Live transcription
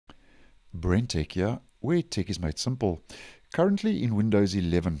BrenTech here, where tech is made simple. Currently in Windows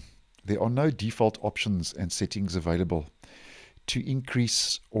 11, there are no default options and settings available to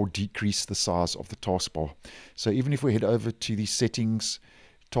increase or decrease the size of the taskbar. So even if we head over to the settings,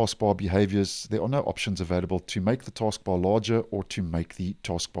 taskbar behaviors, there are no options available to make the taskbar larger or to make the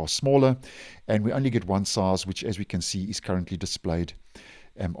taskbar smaller. And we only get one size, which as we can see is currently displayed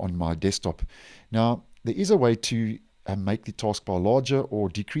on my desktop. Now, there is a way to make the taskbar larger or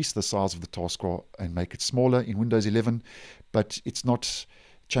decrease the size of the taskbar and make it smaller in Windows 11, but it's not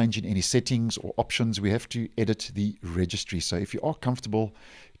changing any settings or options. We have to edit the registry. So if you are comfortable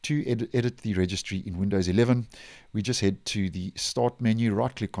to edit the registry in Windows 11, we just head to the Start menu,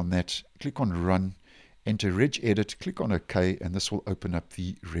 right click on that, click on Run, enter Reg Edit, click on OK, and this will open up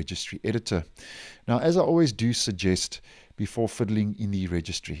the registry editor. Now, as I always do suggest before fiddling in the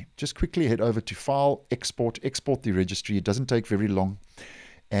registry, just quickly head over to File, export the registry. It doesn't take very long,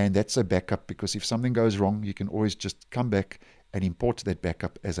 and that's a backup, because if something goes wrong, you can always just come back and import that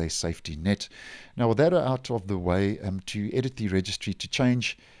backup as a safety net. Now, with that out of the way, to edit the registry, to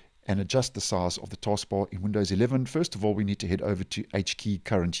change and adjust the size of the taskbar in Windows 11, first of all, we need to head over to HKey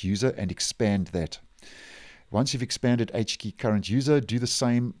Current User and expand that. Once you've expanded HKey Current User, do the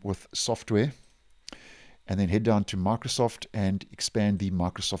same with software, and then head down to Microsoft and expand the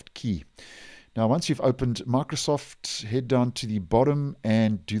Microsoft key. Now, once you've opened Microsoft, head down to the bottom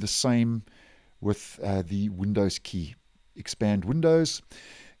and do the same with the Windows key. Expand Windows,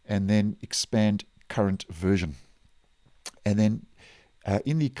 and then expand Current Version. And then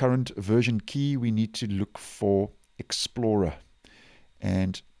in the Current Version key, we need to look for Explorer.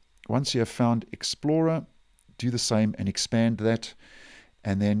 And once you have found Explorer, do the same and expand that,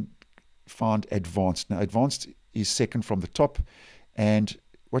 and then find Advanced. Now, Advanced is second from the top, and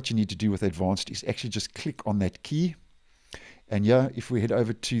what you need to do with Advanced is actually just click on that key. And yeah, if we head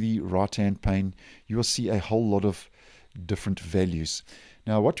over to the right-hand pane, you will see a whole lot of different values.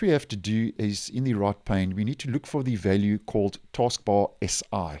 Now, what we have to do is, in the right pane, we need to look for the value called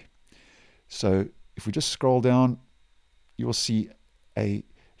TaskbarSi. So if we just scroll down, you will see a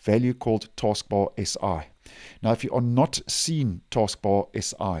value called TaskbarSi. Now, if you are not seeing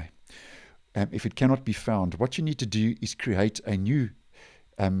TaskbarSi, if it cannot be found, what you need to do is create a new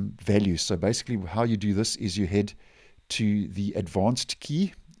value. So basically how you do this is you head to the Advanced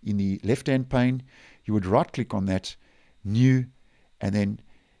key in the left-hand pane. You would right-click on that, New, and then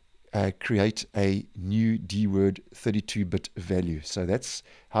create a new DWORD 32-bit value. So that's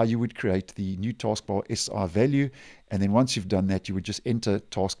how you would create the new TaskbarSi value. And then once you've done that, you would just enter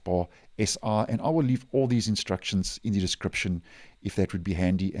TaskbarSi, and I will leave all these instructions in the description if that would be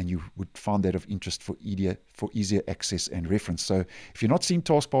handy and you would find that of interest for easier access and reference. So if you're not seeing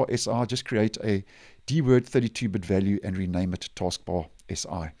TaskbarSi, just create a DWORD 32-bit value and rename it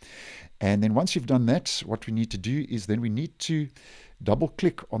TaskbarSi. And then once you've done that, what we need to do is then we need to double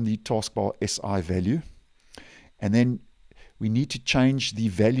click on the TaskbarSi value, and then we need to change the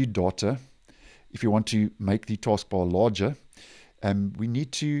value data. If you want to make the taskbar larger, we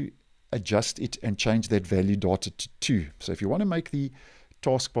need to adjust it and change that value data to 2. So if you want to make the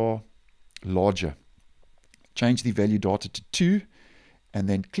taskbar larger, change the value data to 2, and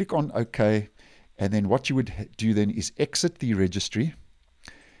then click on OK. And then what you would do then is exit the registry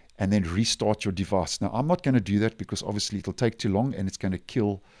and then restart your device. Now, I'm not going to do that because obviously it'll take too long and it's going to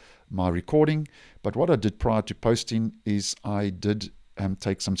kill my recording. But what I did prior to posting is I did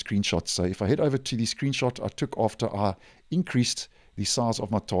take some screenshots. So if I head over to the screenshot I took after I increased the size of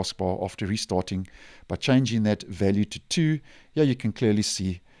my taskbar after restarting by changing that value to 2, yeah, you can clearly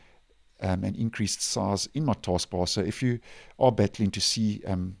see an increased size in my taskbar. So if you are battling to see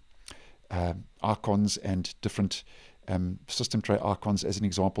icons and different system tray icons as an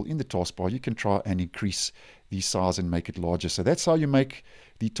example in the taskbar, you can try and increase the size and make it larger. So that's how you make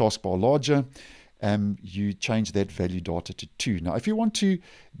the taskbar larger. You change that value data to 2. Now, if you want to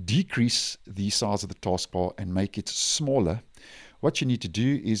decrease the size of the taskbar and make it smaller, what you need to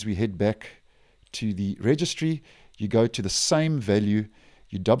do is we head back to the registry, you go to the same value,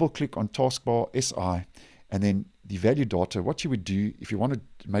 you double click on TaskbarSi, and then the value data, what you would do if you want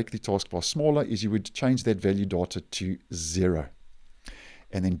to make the taskbar smaller is you would change that value data to 0.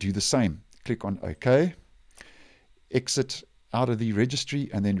 And then do the same. Click on OK, exit out of the registry,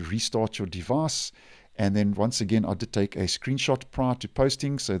 and then restart your device. And then once again, I did take a screenshot prior to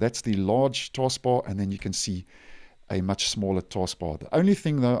posting. So that's the large taskbar, and then you can see a much smaller taskbar. The only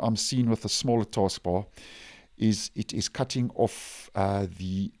thing though I'm seeing with the smaller taskbar is it is cutting off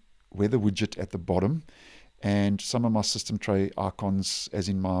the weather widget at the bottom, and some of my system tray icons, as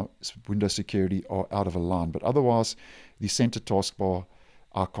in my Windows security, are out of a line. But otherwise, the center taskbar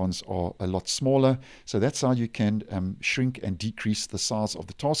icons are a lot smaller. So that's how you can shrink and decrease the size of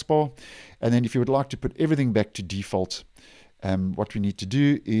the taskbar. And then if you would like to put everything back to default, what we need to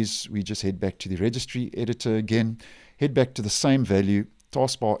do is we just head back to the registry editor again, head back to the same value,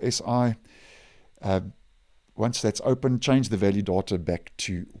 TaskbarSi. Once that's open, change the value data back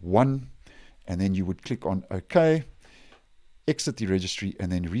to 1, and then you would click on OK, exit the registry,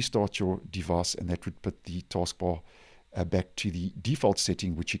 and then restart your device, and that would put the taskbar back to the default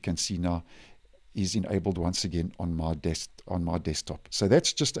setting, which you can see now is enabled once again on my desktop. So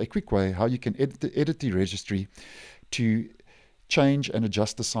that's just a quick way how you can edit the registry to change and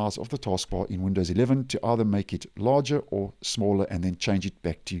adjust the size of the taskbar in Windows 11 to either make it larger or smaller, and then change it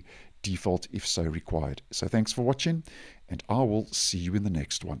back to default if so required. So thanks for watching, and I will see you in the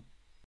next one.